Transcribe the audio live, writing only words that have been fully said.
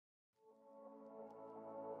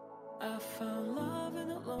I found love in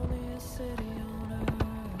the loneliest city on earth,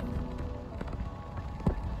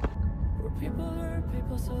 where people hurt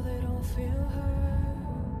people so they don't feel hurt.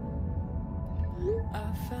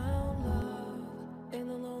 I found love in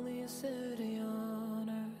the loneliest city on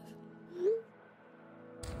earth.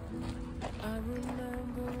 I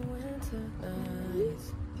remember winter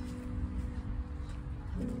nights,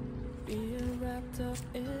 being wrapped up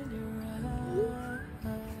in your eyes.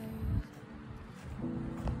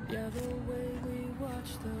 Yeah, the way we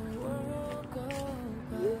watch the world go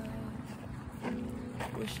by.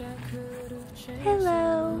 Wish I could have changed.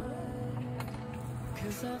 Hello.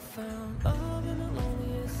 'Cause I found love in the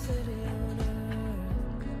loneliest city on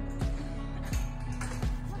earth,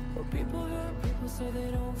 where people hurt people so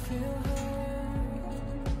they don't feel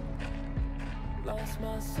hurt. Lost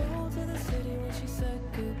my soul to the city when she said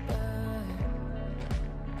goodbye.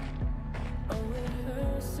 Oh, it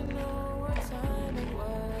hurts to know what time it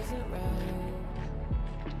wasn't right.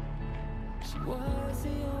 She was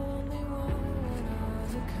the only one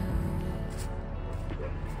of a kind.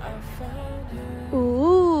 I found her.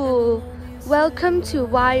 Ooh, welcome to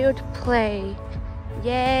WildPlay.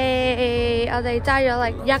 Yay！ 我哋揸咗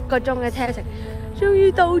1個鐘嘅車程，終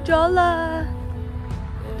於到咗啦。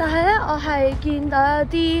但係咧，我係見到有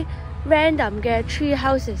啲 random 嘅 tree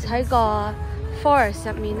houses 喺個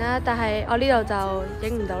forest 入面啦，但係我呢度就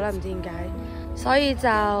影唔到啦，唔知點解，所以就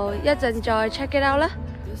一陣再 check it out 啦。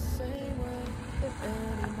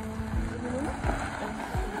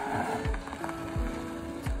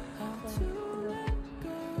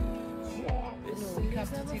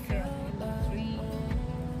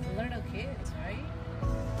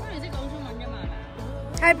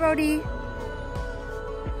Hi, Brody.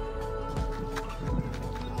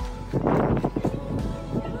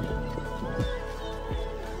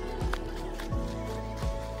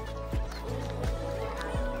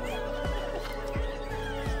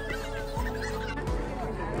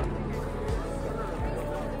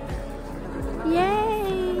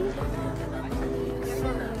 Yay!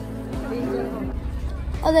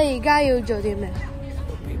 我哋而家要做啲咩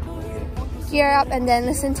 ？Gear up and then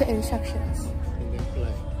listen to instructions.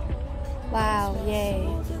 Wow! Yay!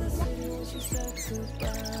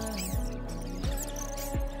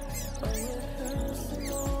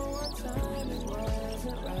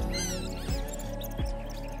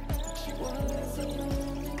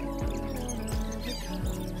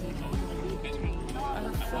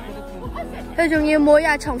 佢仲要每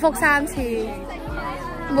日重複3次，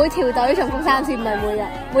每條隊重複3次，唔係每日，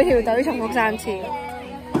每條隊重複3次。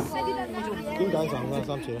點解上啦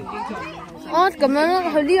3次咧？哦，咁樣咯，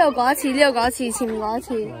佢呢度講一次，呢度講一次，前面講一次。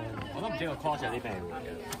我都唔知個 course 有啲咩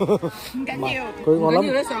會嘅。唔緊要，我諗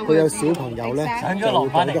佢有小朋友咧，就會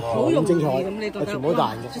講得好精彩，係全部都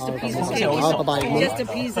大人嘅。好，拜拜。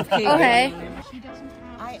Okay.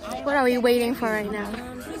 What are we waiting for right now?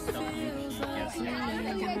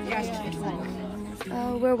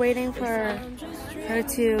 We're waiting for her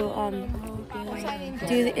to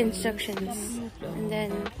do the instructions and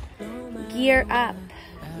then gear up.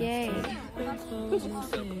 Yay!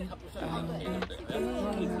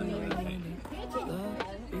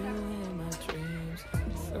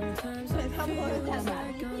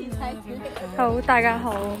 好，大家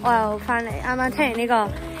好，我又翻嚟，啱啱聽完呢個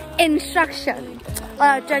instruction， 我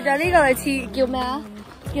又着咗呢個類似叫咩啊？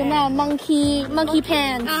叫咩 monkey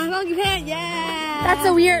pants 啊 monkey pants yeah that's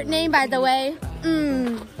a weird name by the way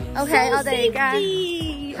OK 我哋而家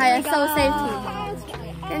係啊 so safety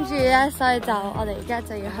跟住咧所以就我哋而家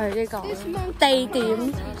就要去呢個地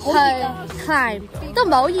點去 climb 都唔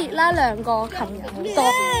係好熱啦2個琴日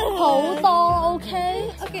好多 OK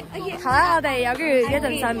好啦我哋有機會一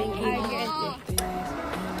陣上面見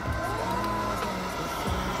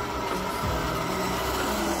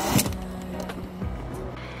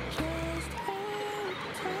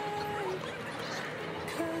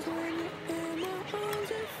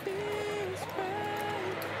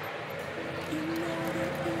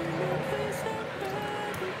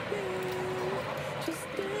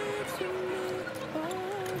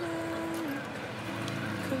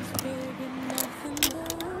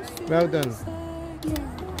Well done.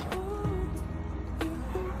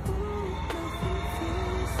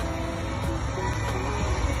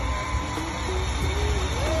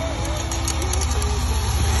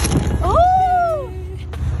 Oh!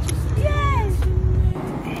 Yes!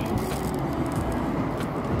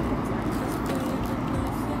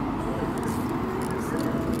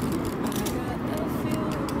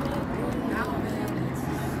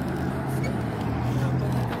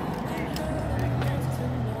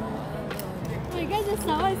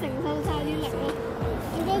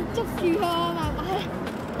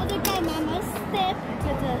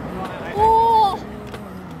 Oh!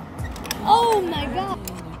 Oh my god!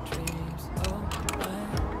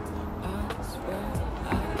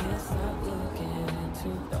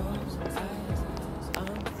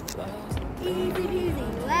 Easy peasy,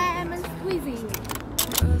 lemon squeezy.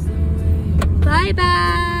 Bye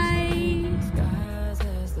bye! Skies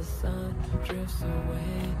as the sun drifts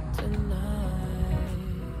away tonight.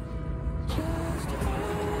 Just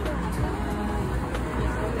hold on tight.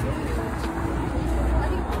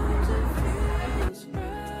 Feels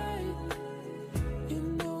right. You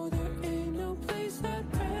know there ain't no place I'd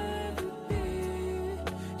rather be.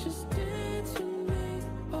 Just dance with me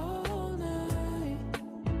all night.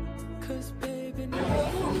 'Cause baby,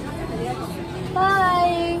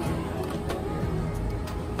 Bye!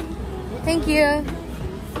 Thank you.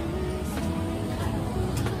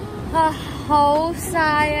 啊，好曬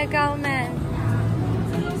啊！救命！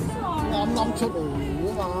啱出嚟啊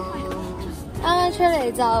嘛，啱啱出嚟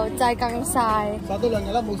就係更曬。曬多2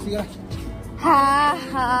日啦，冇事啦。嚇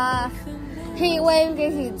！Heat wave 幾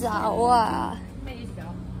時走啊？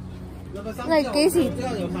你幾時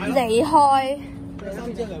離開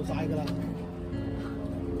？3之後又曬㗎啦。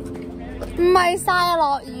唔係曬啊，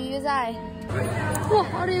落雨真係。哇！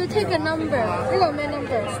我哋要 take a number， 呢個咩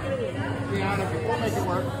number？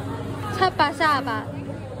 738。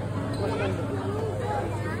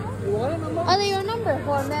我哋要 number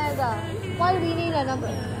for 咩㗎 ？Why we need a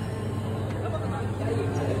number？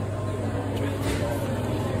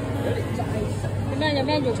 有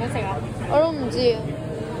咩肉想食啊？我都唔知。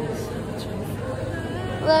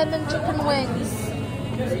Lemon chicken wings。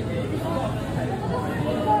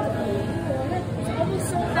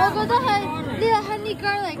我覺得係呢個 honey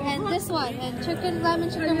garlic and this one and lemon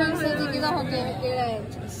chicken wings 你自己都好幾靚。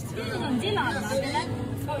唔知辣唔辣嘅咧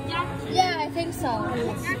 ？Yeah, I think so。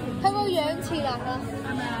係冇樣似辣啦。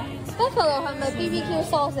係咪啊 ？Buffalo 係咪 BBQ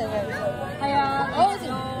sauce 嚟嘅？係啊，我好似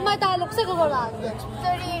唔係，但係綠色嗰個辣嘅。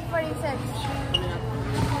38.46。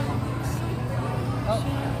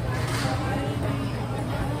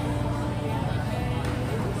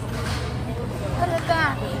What is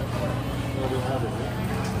that?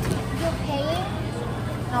 You're paying?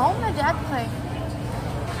 No, my dad's paying.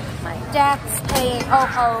 My dad's paying.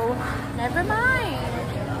 Oh, never mind.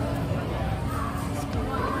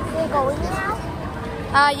 We're going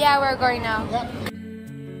now? Yeah, we're going now. Yep.